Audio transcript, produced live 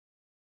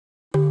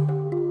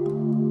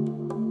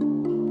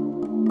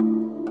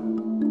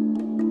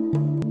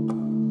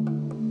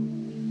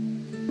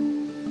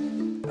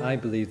I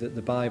believe that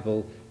the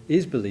Bible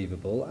is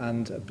believable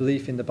and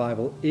belief in the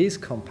Bible is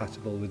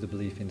compatible with the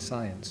belief in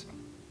science.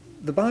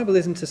 The Bible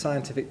isn't a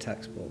scientific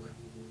textbook.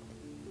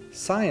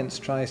 Science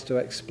tries to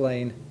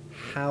explain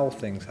how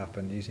things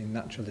happen using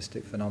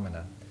naturalistic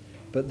phenomena,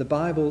 but the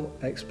Bible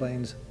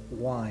explains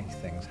why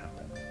things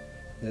happen,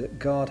 that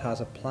God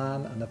has a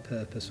plan and a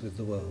purpose with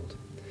the world.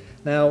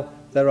 Now,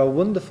 there are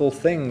wonderful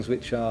things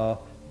which are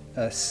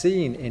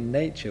seen in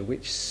nature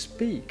which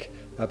speak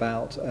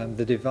about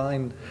the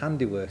divine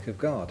handiwork of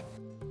God.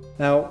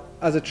 Now,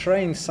 as a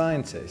trained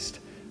scientist,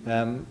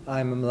 I'm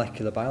a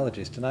molecular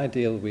biologist and I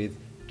deal with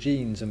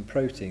genes and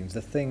proteins,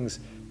 the things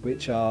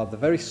which are the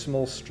very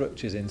small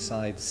structures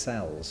inside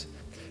cells.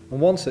 And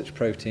one such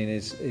protein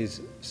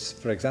is,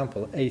 for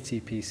example,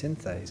 ATP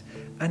synthase.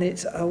 And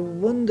it's a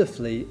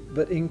wonderfully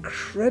but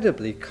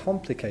incredibly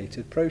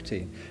complicated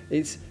protein.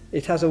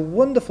 It has a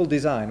wonderful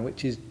design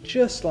which is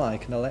just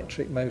like an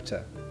electric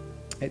motor.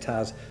 It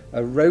has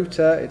a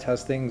rotor, it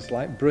has things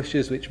like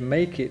brushes which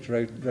make it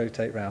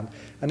rotate round,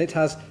 and it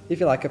has, if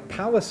you like, a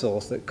power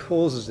source that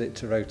causes it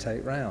to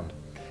rotate round.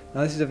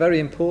 Now this is a very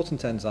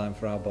important enzyme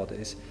for our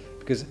bodies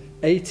because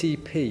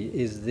ATP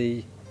is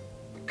the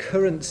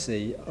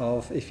currency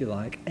of, if you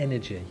like,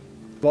 energy.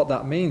 What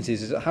that means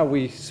is how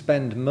we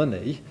spend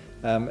money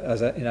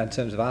in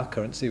terms of our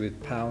currency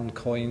with pound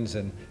coins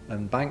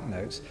and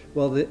banknotes.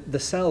 Well, the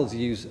cells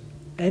use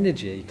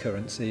energy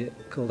currency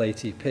called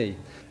ATP,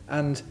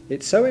 and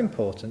it's so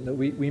important that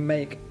we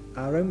make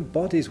our own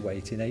body's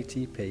weight in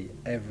ATP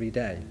every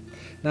day.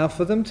 Now,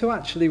 for them to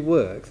actually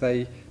work,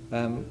 they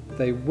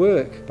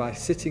work by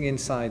sitting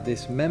inside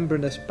this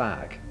membranous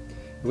bag,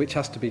 which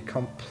has to be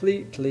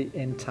completely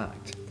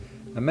intact.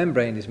 A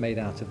membrane is made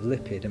out of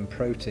lipid and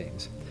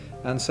proteins,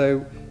 and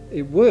so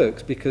it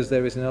works because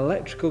there is an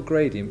electrical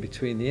gradient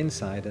between the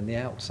inside and the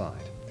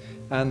outside,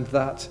 and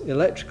that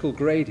electrical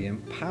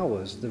gradient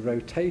powers the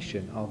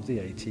rotation of the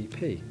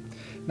ATP.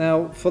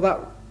 Now, for that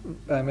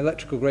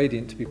electrical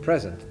gradient to be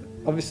present,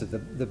 obviously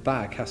the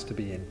bag has to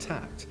be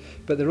intact,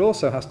 but there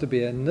also has to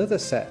be another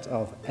set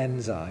of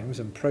enzymes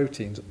and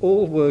proteins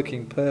all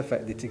working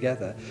perfectly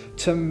together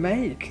to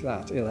make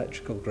that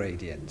electrical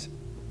gradient.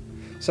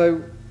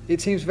 So it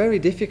seems very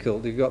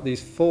difficult. You've got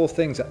these four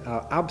things that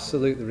are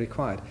absolutely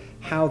required,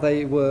 how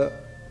they were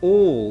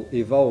all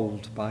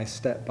evolved by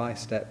step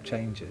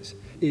changes.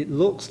 It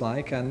looks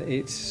like, and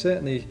it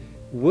certainly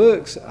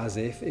works as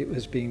if it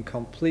was being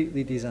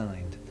completely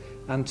designed.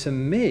 And to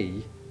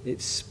me,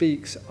 it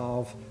speaks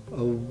of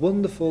a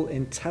wonderful,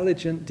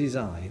 intelligent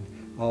design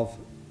of,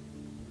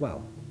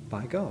 well,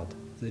 by God,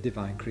 the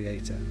divine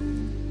creator.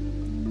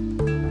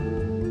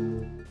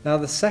 Now,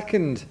 the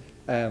second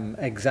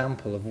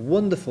example of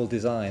wonderful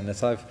design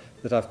that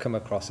I've come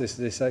across is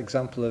this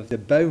example of the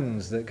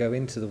bones that go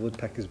into the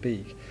woodpecker's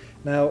beak.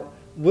 Now,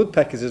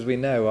 woodpeckers, as we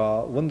know,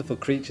 are wonderful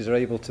creatures, are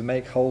able to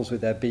make holes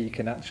with their beak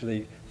and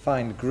actually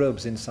find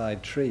grubs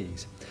inside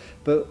trees.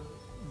 But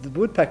the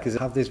woodpeckers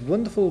have these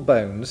wonderful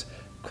bones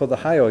called the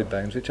hyoid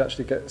bones,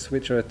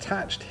 which are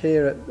attached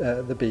here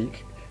at the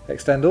beak,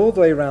 extend all the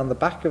way around the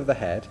back of the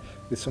head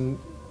with some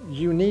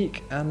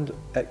unique and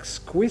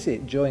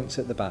exquisite joints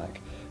at the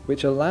back,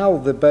 which allow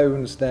the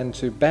bones then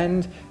to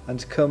bend and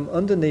to come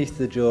underneath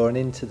the jaw and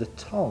into the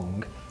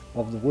tongue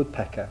of the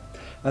woodpecker.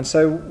 And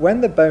so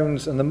when the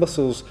bones and the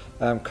muscles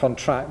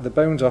contract, the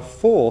bones are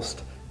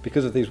forced,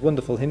 because of these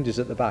wonderful hinges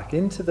at the back,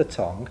 into the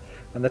tongue,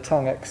 and the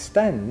tongue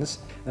extends,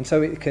 and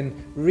so it can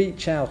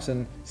reach out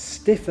and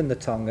stiffen the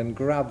tongue and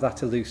grab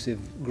that elusive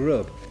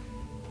grub.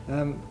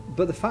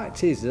 But the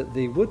fact is that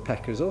the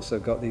woodpecker has also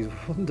got these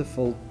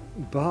wonderful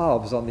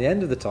barbs on the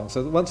end of the tongue,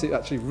 so that once it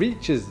actually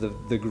reaches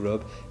the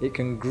grub, it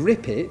can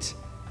grip it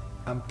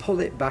and pull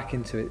it back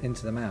into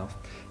the mouth.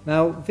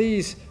 Now,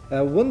 these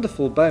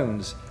wonderful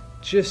bones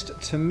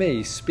just, to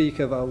me, speak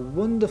of a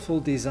wonderful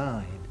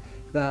design,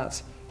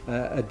 that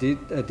a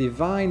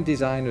divine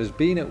designer has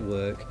been at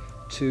work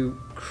to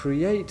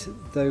create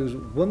those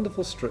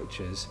wonderful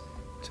structures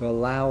to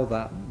allow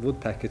that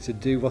woodpecker to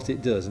do what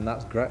it does, and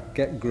that's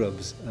get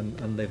grubs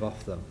and live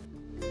off them.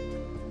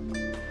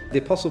 The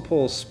Apostle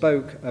Paul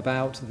spoke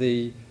about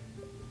the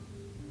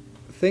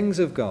things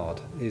of God,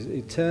 his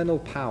eternal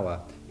power,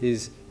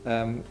 his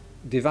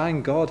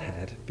divine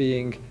Godhead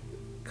being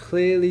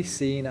clearly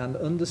seen and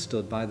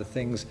understood by the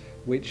things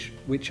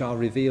which are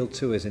revealed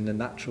to us in the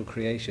natural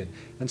creation.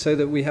 And so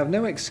that we have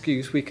no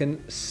excuse, we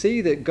can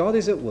see that God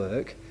is at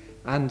work,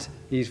 and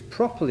he's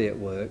properly at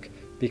work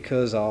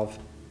because of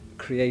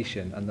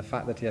creation and the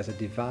fact that he has a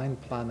divine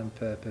plan and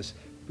purpose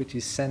which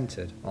is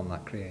centred on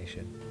that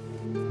creation.